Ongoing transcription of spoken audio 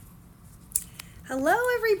Hello,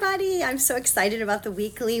 everybody. I'm so excited about the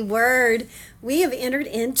weekly word. We have entered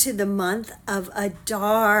into the month of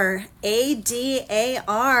Adar,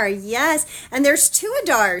 A-D-A-R. Yes, and there's two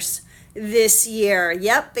Adars this year.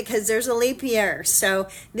 Yep, because there's a leap year. So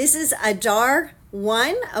this is Adar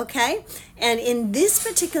 1, okay? And in this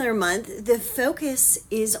particular month, the focus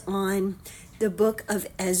is on the book of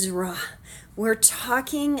Ezra. We're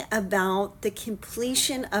talking about the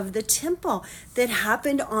completion of the temple that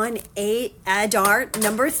happened on Adar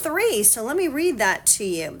number 3. So let me read that to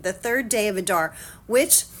you. The third day of Adar,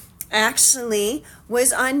 which actually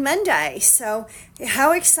was on Monday. So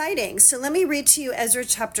how exciting. So let me read to you Ezra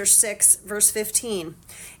chapter 6, verse 15.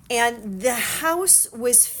 And the house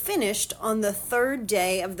was finished on the third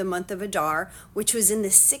day of the month of Adar, which was in the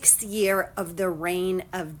 6th year of the reign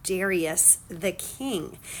of Darius the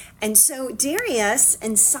king. And so Darius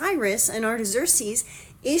and Cyrus and Artaxerses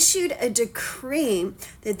issued a decree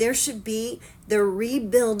that there should be the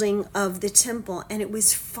rebuilding of the temple, and it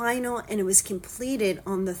was final and it was completed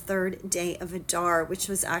on the third day of Adar, which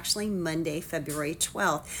was actually Monday, February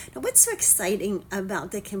 12th. Now, what's so exciting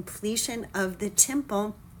about the completion of the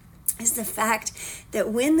temple is the fact that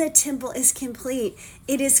when the temple is complete,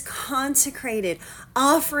 it is consecrated.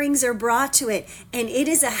 Offerings are brought to it, and it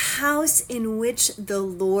is a house in which the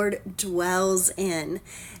Lord dwells in.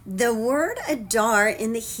 The word Adar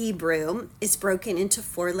in the Hebrew is broken into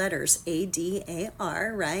 4 letters,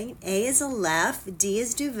 A-D-A-R, right? A is Aleph, D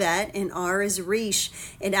is Duvet, and R is Resh.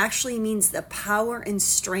 It actually means the power and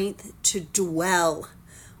strength to dwell.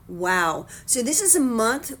 Wow. So this is a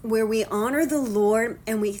month where we honor the Lord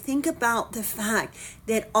and we think about the fact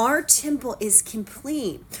that our temple is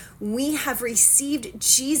complete. We have received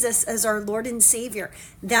Jesus as our Lord and Savior.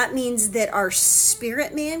 That means that our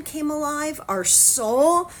spirit man came alive, our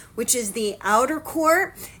soul, which is the outer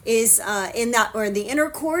court, is the inner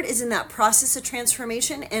court is in that process of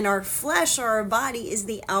transformation, and our flesh or our body is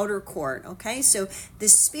the outer court. Okay, so the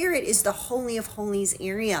spirit is the Holy of Holies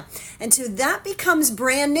area, and so that becomes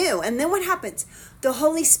brand new. And then what happens? The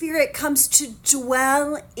Holy Spirit comes to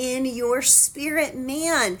dwell in your spirit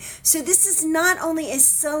man. So this is not only a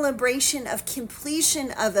celebration of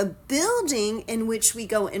completion of a building in which we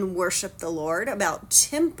go and worship the Lord, about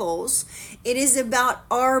temples. It is about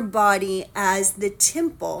our body as the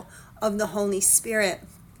temple of the Holy Spirit.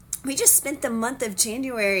 We just spent the month of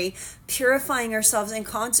January purifying ourselves and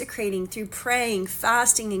consecrating through praying,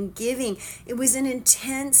 fasting, and giving. It was an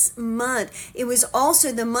intense month. It was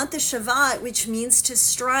also the month of Shavat, which means to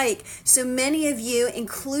strike. So many of you,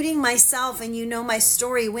 including myself, and you know my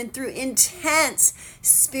story, went through intense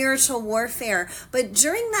spiritual warfare. But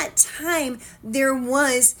during that time, there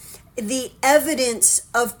was the evidence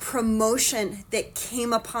of promotion that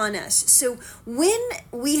came upon us. So when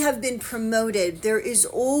we have been promoted, there is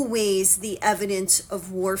always the evidence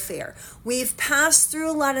of warfare. We've passed through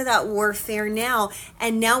a lot of that warfare now,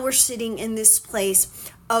 and now we're sitting in this place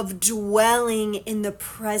of dwelling in the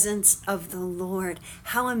presence of the Lord.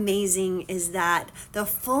 How amazing is that? The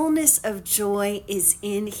fullness of joy is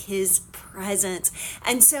in his presence.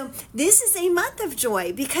 And so this is a month of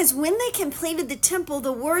joy, because when they completed the temple,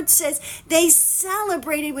 the word says they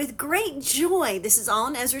celebrated with great joy. This is all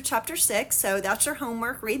in Ezra chapter 6, so that's your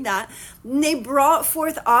homework. Read that. And they brought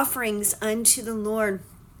forth offerings unto the Lord.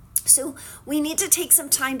 So we need to take some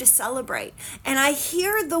time to celebrate. And I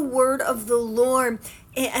hear the word of the Lord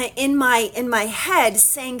in my head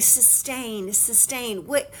saying sustain.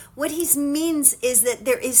 What he means is that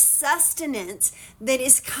there is sustenance that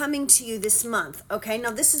is coming to you this month. Okay,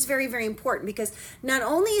 now this is very, very important, because not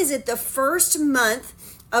only is it the first month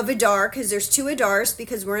of Adar, because there's 2 Adars,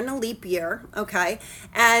 because we're in a leap year, okay?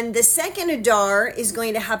 And the second Adar is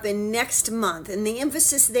going to happen next month, and the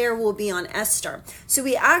emphasis there will be on Esther. So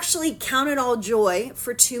we actually count it all joy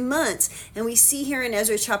for 2 months, and we see here in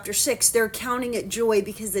Ezra chapter 6, they're counting it joy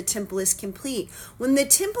because the temple is complete. When the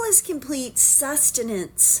temple is complete,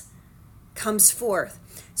 sustenance comes forth.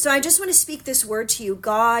 So I just want to speak this word to you.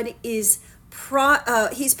 God is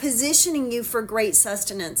he's positioning you for great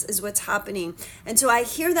sustenance is what's happening. And so I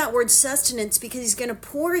hear that word sustenance because he's going to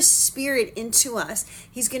pour his spirit into us.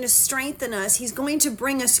 He's going to strengthen us. He's going to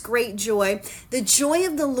bring us great joy. The joy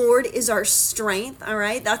of the Lord is our strength. All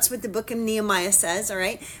right. That's what the book of Nehemiah says. All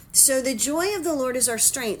right. So the joy of the Lord is our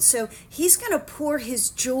strength. So he's going to pour his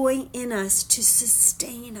joy in us to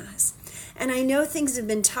sustain us. And I know things have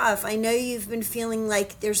been tough. I know you've been feeling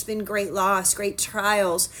like there's been great loss, great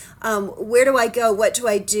trials. Where do I go? What do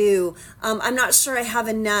I do? I'm not sure I have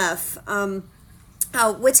enough.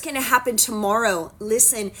 what's going to happen tomorrow.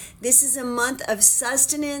 Listen, this is a month of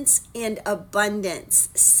sustenance and abundance.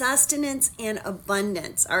 Sustenance and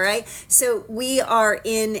abundance, all right? So we are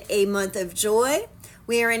in a month of joy.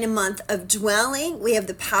 We are in a month of dwelling. We have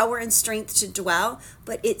the power and strength to dwell,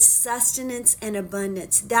 but it's sustenance and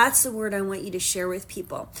abundance. That's the word I want you to share with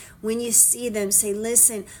people. When you see them, say,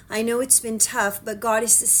 listen, I know it's been tough, but God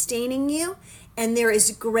is sustaining you. And there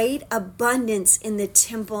is great abundance in the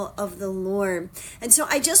temple of the Lord. And so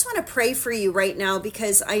I just want to pray for you right now,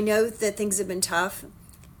 because I know that things have been tough.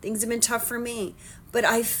 Things have been tough for me. But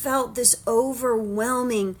I felt this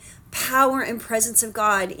overwhelming power and presence of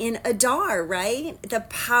God in Adar, right? The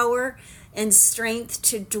power and strength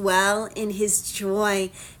to dwell in his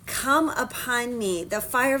joy. Come upon me. The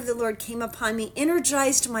fire of the Lord came upon me,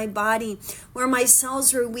 energized my body where my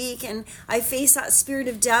cells were weak, and I faced that spirit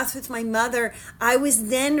of death with my mother. I was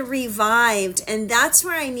then revived, and that's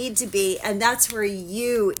where I need to be, and that's where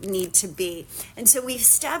you need to be. And so we've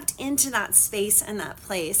stepped into that space and that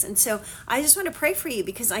place. And so I just want to pray for you,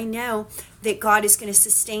 because I know that God is going to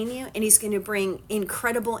sustain you, and he's going to bring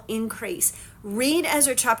incredible increase. Read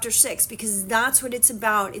Ezra chapter 6, because that's what it's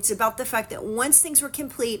about. It's about the fact that once things were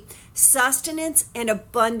complete, sustenance and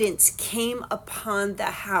abundance came upon the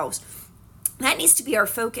house. That needs to be our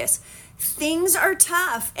focus. Things are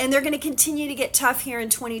tough, and they're going to continue to get tough here in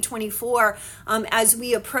 2024 as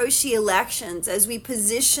we approach the elections, as we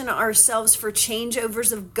position ourselves for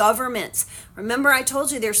changeovers of governments. Remember, I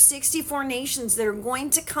told you there's 64 nations that are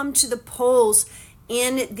going to come to the polls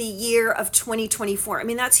in the year of 2024. I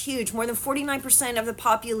mean, that's huge. More than 49% of the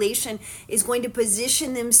population is going to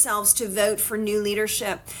position themselves to vote for new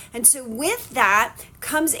leadership. And so with that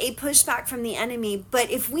comes a pushback from the enemy. But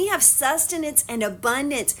if we have sustenance and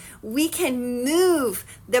abundance, we can move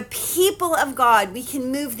the people of God. We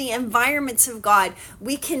can move the environments of God.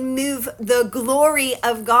 We can move the glory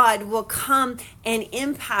of God will come and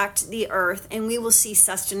impact the earth, and we will see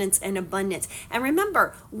sustenance and abundance. And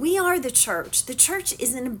remember, we are the church. The church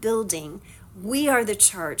isn't a building. We are the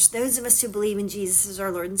church. Those of us who believe in Jesus as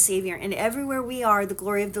our Lord and Savior. And everywhere we are, the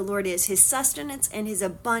glory of the Lord is his sustenance and his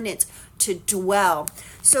abundance to dwell.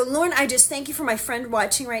 So Lord, I just thank you for my friend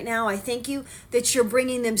watching right now. I thank you that you're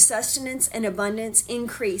bringing them sustenance and abundance,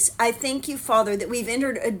 increase. I thank you, Father, that we've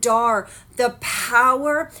entered Adar, the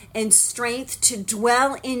power and strength to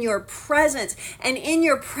dwell in your presence. And in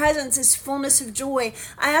your presence is fullness of joy.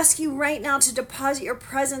 I ask you right now to deposit your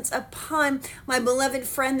presence upon my beloved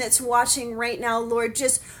friend that's watching right now, Lord.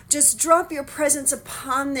 Just drop your presence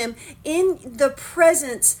upon them. In the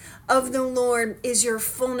presence of the Lord is your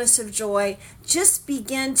fullness of joy. Just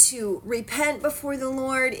begin to repent before the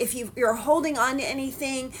Lord. If you're holding on to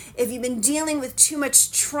anything, if you've been dealing with too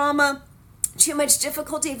much trauma, too much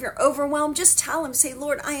difficulty, if you're overwhelmed, just tell him, say,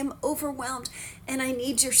 Lord, I am overwhelmed and I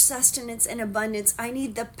need your sustenance and abundance. I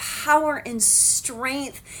need the power and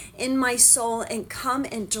strength in my soul, and come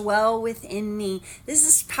and dwell within me. This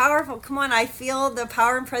is powerful. Come on, I feel the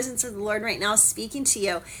power and presence of the Lord right now speaking to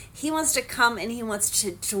you. He wants to come and he wants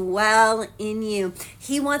to dwell in you.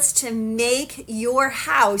 He wants to make your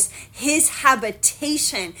house his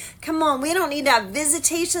habitation. Come on, we don't need to have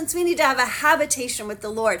visitations. We need to have a habitation with the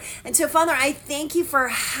Lord. And so, Father, I thank you for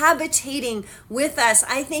habitating with us.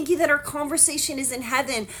 I thank you that our conversation is in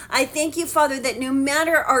heaven. I thank you, Father, that no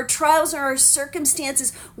matter our trials or our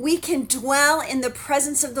circumstances, we can dwell in the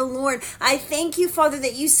presence of the Lord. I thank you, Father,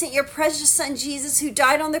 that you sent your precious Son, Jesus, who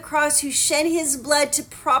died on the cross, who shed his blood to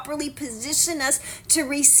properly position us to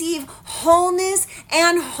receive wholeness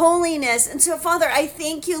and holiness. And so, Father, I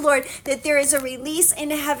thank you, Lord, that there is a release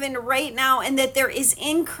in heaven right now, and that there is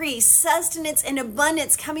increase, sustenance, and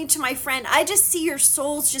abundance coming to my friend. I just see your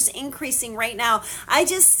souls just increasing right now. I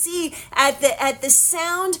just see at the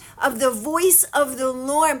sound of the voice of the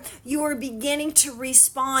Lord, you are beginning to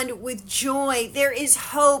respond with joy. There is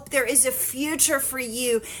hope. There is a future for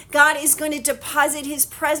you. God is going to deposit his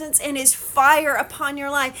presence and his fire upon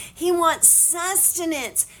your life. He wants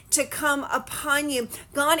sustenance to come upon you.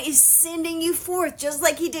 God is sending you forth, just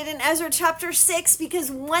like he did in Ezra chapter 6,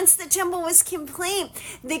 because once the temple was complete,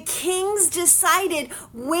 the kings decided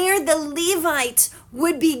where the Levites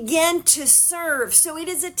would begin to serve. So it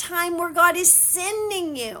is a time where God is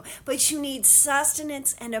sending you, but you need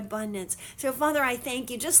sustenance and abundance. So, Father, I thank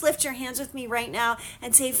you. Just lift your hands with me right now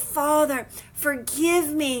and say, Father,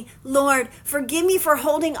 forgive me, Lord. Forgive me for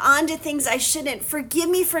holding on to things I shouldn't. Forgive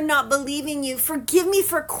me for not believing you. Forgive me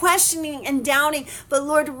for questioning and doubting. But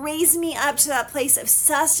Lord, raise me up to that place of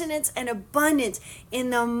sustenance and abundance in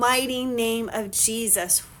the mighty name of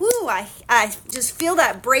Jesus. Whoo, I just feel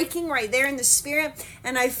that breaking right there in the spirit.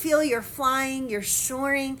 And I feel you're flying, you're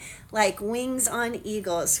soaring like wings on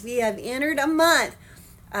eagles. We have entered a month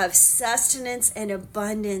of sustenance and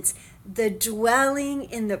abundance. The dwelling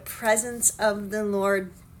in the presence of the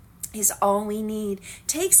Lord is all we need.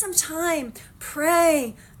 Take some time,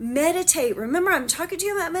 pray, meditate. Remember, I'm talking to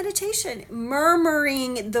you about meditation,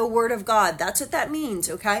 murmuring the word of God. That's what that means,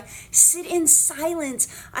 okay? Sit in silence.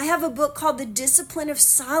 I have a book called The Discipline of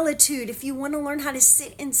Solitude. If you want to learn how to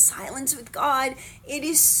sit in silence with God, it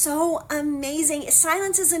is so amazing.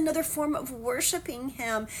 Silence is another form of worshiping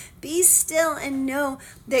him. Be still and know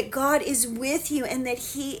that God is with you and that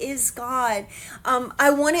he is God. I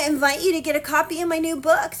want to invite you to get a copy of my new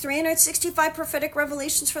book, 365 Prophetic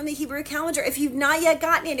Revelations from the Hebrew Calendar. If you've not yet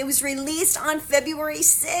gotten it, it was released on February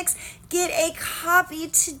 6th. Get a copy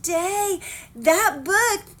today. That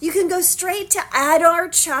book, you can go straight to Adar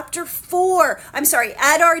chapter 4. I'm sorry,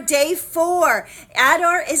 Adar day 4.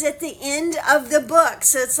 Adar is at the end of the book.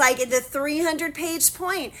 So it's like at the 300-page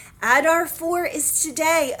point. Adar 4 is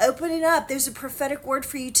today. Open it up. There's a prophetic word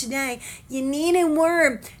for you today. You need a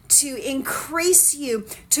word to increase you,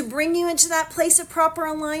 to bring you into that place of proper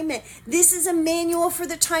alignment. This is a manual for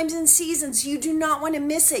the times and seasons. You do not want to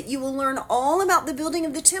miss it. You will learn all about the building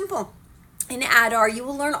of the temple in Adar. You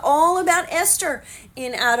will learn all about Esther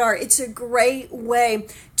in Adar. It's a great way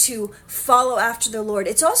to follow after the Lord.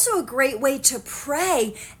 It's also a great way to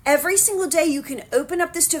pray. Every single day you can open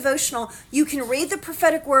up this devotional, you can read the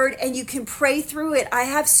prophetic word, and you can pray through it. I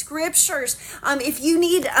have scriptures. If you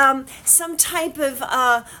need some type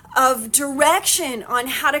of direction on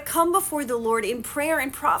how to come before the Lord in prayer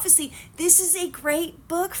and prophecy, this is a great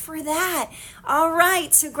book for that. All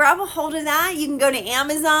right, so grab a hold of that. You can go to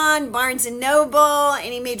Amazon, Barnes & Noble,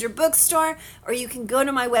 any major bookstore, or you can go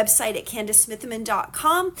to my website at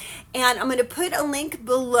CandaceSmithman.com. And I'm going to put a link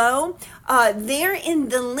below. There in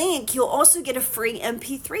the link, you'll also get a free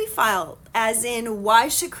MP3 file, as in, why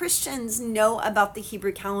should Christians know about the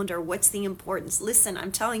Hebrew calendar? What's the importance? Listen,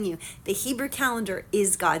 I'm telling you, the Hebrew calendar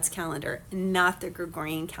is God's calendar, not the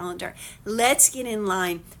Gregorian calendar. Let's get in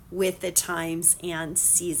line with the times and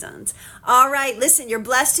seasons. All right, listen, you're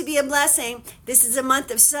blessed to be a blessing. This is a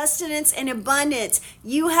month of sustenance and abundance.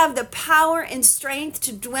 You have the power and strength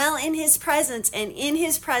to dwell in his presence, and in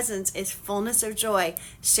his presence is fullness of joy.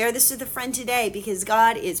 Share this with a friend today, because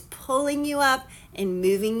God is pulling you up and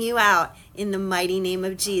moving you out in the mighty name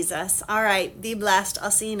of Jesus. All right, be blessed.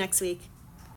 I'll see you next week.